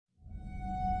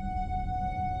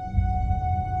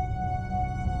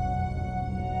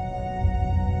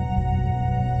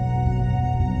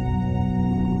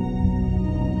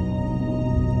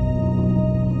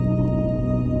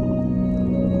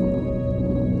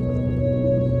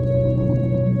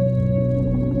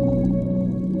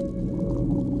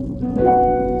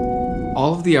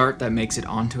of the art that makes it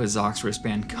onto a Zox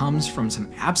wristband comes from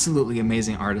some absolutely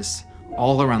amazing artists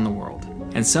all around the world.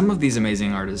 And some of these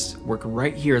amazing artists work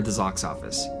right here at the Zox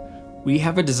office. We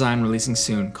have a design releasing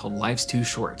soon called Life's Too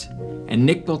Short, and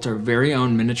Nick built our very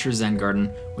own miniature Zen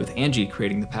garden with Angie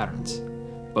creating the patterns.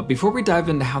 But before we dive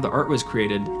into how the art was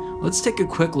created, let's take a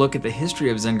quick look at the history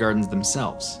of Zen gardens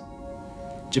themselves.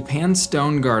 Japan's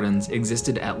stone gardens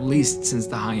existed at least since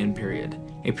the Heian period,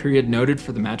 a period noted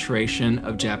for the maturation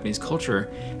of Japanese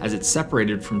culture as it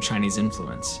separated from Chinese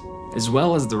influence, as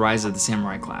well as the rise of the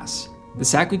samurai class. The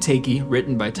Sakuteki,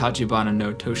 written by Tachibana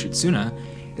no Toshitsuna,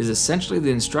 is essentially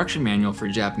the instruction manual for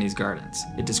Japanese gardens.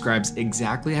 It describes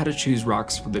exactly how to choose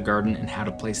rocks for the garden and how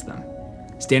to place them.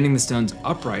 Standing the stones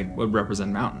upright would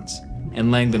represent mountains,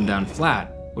 and laying them down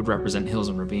flat would represent hills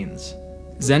and ravines.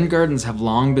 Zen gardens have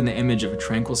long been the image of a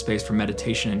tranquil space for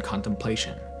meditation and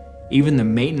contemplation. Even the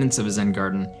maintenance of a Zen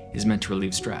garden is meant to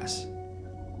relieve stress.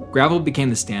 Gravel became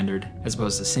the standard, as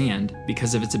opposed to sand,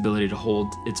 because of its ability to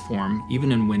hold its form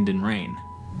even in wind and rain.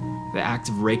 The act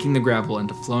of raking the gravel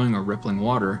into flowing or rippling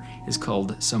water is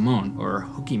called somon, or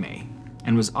hokime,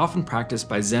 and was often practiced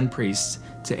by Zen priests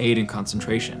to aid in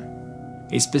concentration.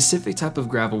 A specific type of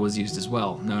gravel was used as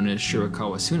well, known as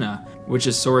Shirakawa Suna, which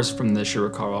is sourced from the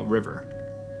Shirakawa River.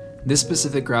 This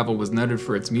specific gravel was noted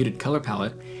for its muted color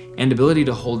palette and ability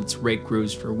to hold its rake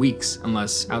grooves for weeks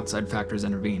unless outside factors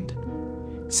intervened.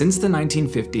 Since the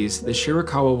 1950s, the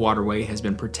Shirakawa waterway has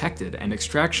been protected and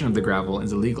extraction of the gravel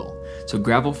is illegal, so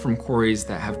gravel from quarries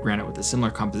that have granite with a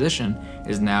similar composition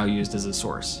is now used as a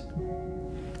source.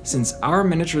 Since our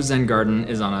miniature Zen garden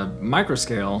is on a micro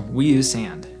scale, we use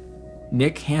sand.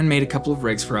 Nick handmade a couple of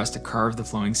rigs for us to carve the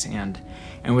flowing sand,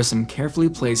 and with some carefully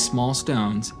placed small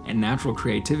stones and natural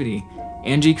creativity,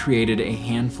 Angie created a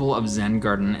handful of Zen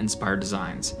garden inspired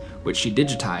designs, which she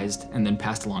digitized and then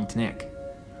passed along to Nick.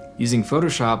 Using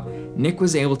Photoshop, Nick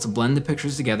was able to blend the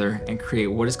pictures together and create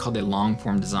what is called a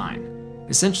long-form design,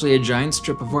 essentially a giant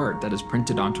strip of art that is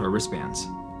printed onto our wristbands.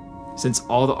 Since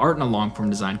all the art in a long-form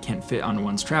design can't fit on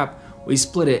one strap, we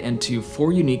split it into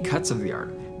 4 unique cuts of the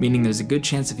art, meaning there's a good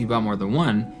chance if you bought more than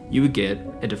one, you would get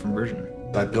a different version.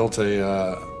 I built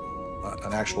an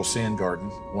actual sand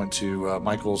garden, went to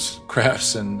Michael's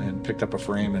Crafts and picked up a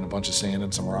frame and a bunch of sand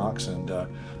and some rocks, and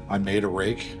I made a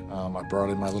rake. I brought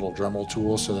in my little Dremel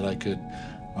tool so that I could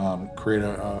create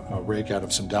a rake out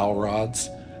of some dowel rods.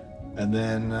 And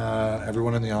then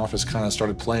everyone in the office kind of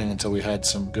started playing until we had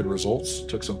some good results,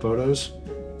 took some photos.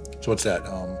 So what's that?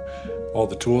 All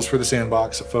the tools for the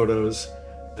sandbox, photos,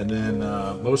 and then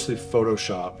mostly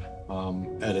Photoshop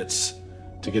edits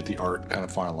to get the art kind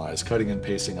of finalized, cutting and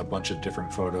pasting a bunch of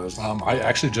different photos. I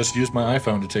actually just used my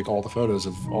iPhone to take all the photos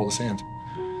of all the sand.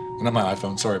 Not my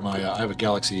iPhone, sorry, I have a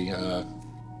Galaxy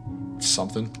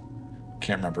something,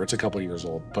 can't remember, it's a couple years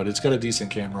old, but it's got a decent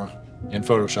camera, and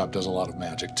Photoshop does a lot of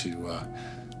magic to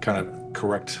kind of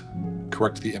correct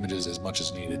the images as much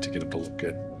as needed to get it to look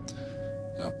good.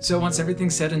 So once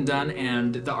everything's said and done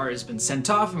and the art has been sent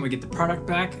off and we get the product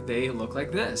back, they look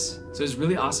like this. So it's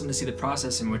really awesome to see the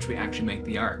process in which we actually make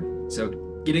the art. So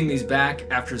getting these back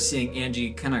after seeing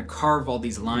Angie kind of carve all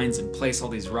these lines and place all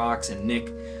these rocks and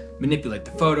Nick manipulate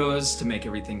the photos to make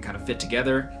everything kind of fit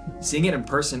together, seeing it in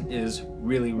person is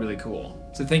really, really cool.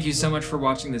 So thank you so much for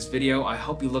watching this video. I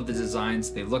hope you love the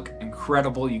designs. They look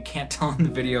incredible. You can't tell in the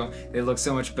video. They look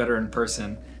so much better in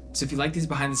person. So if you like these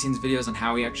behind the scenes videos on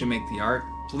how we actually make the art,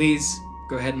 please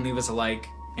go ahead and leave us a like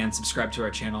and subscribe to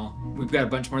our channel. We've got a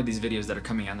bunch more of these videos that are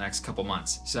coming out in the next couple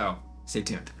months, so stay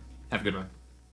tuned. Have a good one.